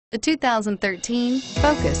The 2013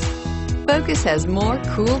 Focus. Focus has more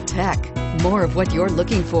cool tech, more of what you're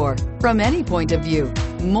looking for. From any point of view,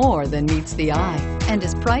 more than meets the eye, and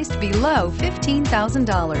is priced below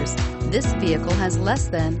 $15,000. This vehicle has less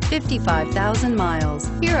than 55,000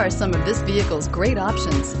 miles. Here are some of this vehicle's great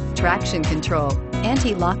options: traction control,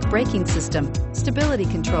 anti-lock braking system, stability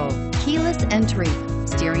control, keyless entry,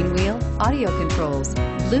 steering wheel audio controls,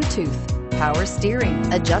 Bluetooth, power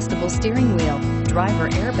steering, adjustable steering wheel, driver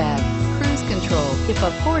airbag, cruise control. If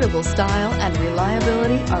affordable style and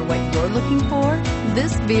reliability are what you're looking for,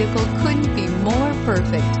 this vehicle couldn't be more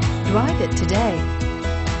perfect. Drive it today.